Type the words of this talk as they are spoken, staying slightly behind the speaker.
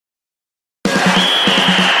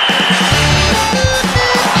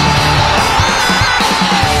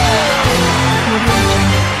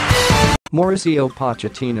Mauricio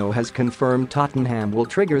Pochettino has confirmed Tottenham will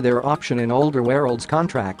trigger their option in Alderweireld's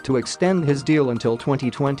contract to extend his deal until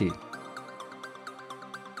 2020.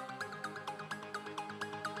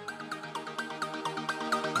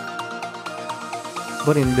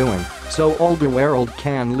 But in doing so, Alderweireld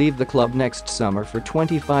can leave the club next summer for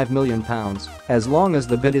 £25 million, as long as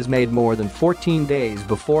the bid is made more than 14 days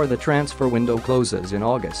before the transfer window closes in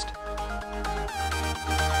August.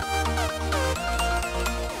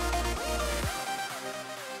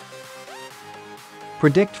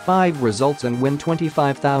 Predict 5 results and win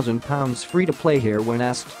 £25,000 free to play here. When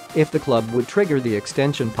asked if the club would trigger the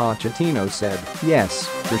extension, Pochettino said, "Yes,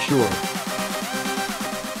 for sure.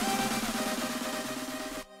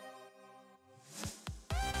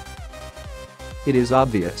 It is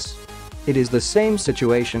obvious. It is the same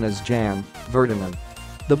situation as Jan Vertonghen."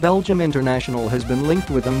 The Belgium international has been linked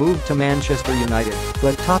with a move to Manchester United,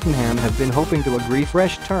 but Tottenham have been hoping to agree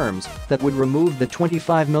fresh terms that would remove the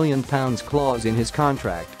 £25 million clause in his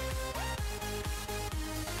contract.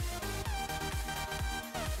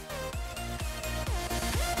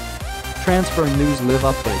 Transfer News Live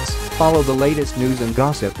updates. Follow the latest news and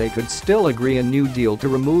gossip. They could still agree a new deal to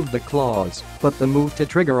remove the clause, but the move to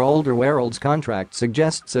trigger Alderweireld's contract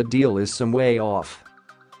suggests a deal is some way off.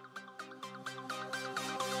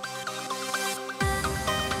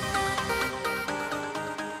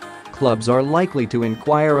 Clubs are likely to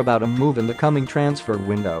inquire about a move in the coming transfer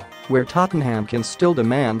window, where Tottenham can still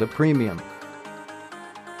demand a premium.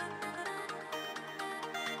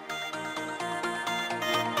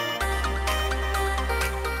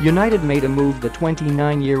 United made a move the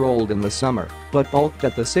 29-year-old in the summer, but balked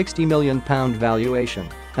at the £60 million valuation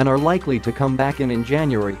and are likely to come back in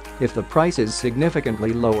January if the price is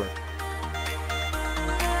significantly lower.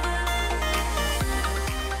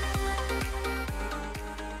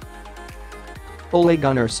 Ole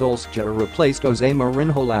Gunnar Solskjaer replaced Jose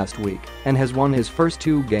Mourinho last week and has won his first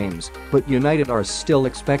 2 games, but United are still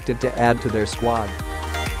expected to add to their squad.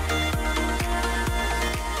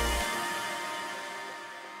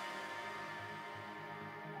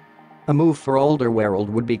 A move for Alderweireld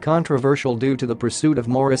would be controversial due to the pursuit of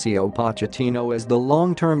Mauricio Pochettino as the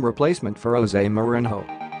long-term replacement for Jose Mourinho.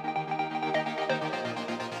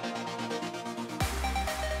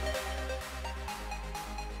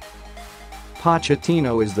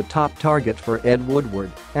 Pochettino is the top target for Ed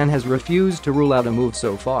Woodward and has refused to rule out a move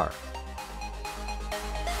so far.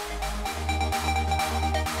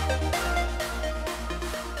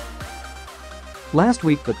 Last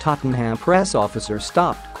week, the Tottenham press officer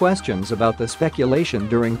stopped questions about the speculation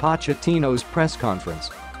during Pochettino's press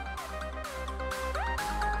conference.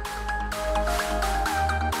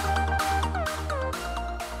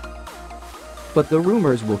 But the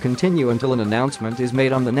rumors will continue until an announcement is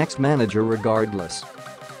made on the next manager regardless.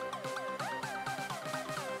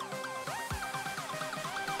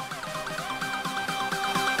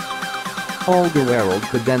 Alderweireld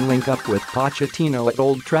could then link up with Pochettino at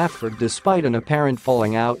Old Trafford despite an apparent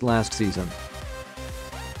falling out last season.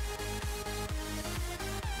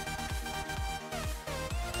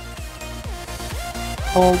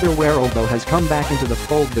 Alderweireld, though, has come back into the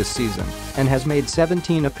fold this season and has made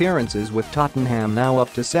 17 appearances with Tottenham now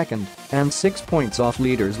up to second and 6 points off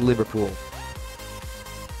leaders Liverpool.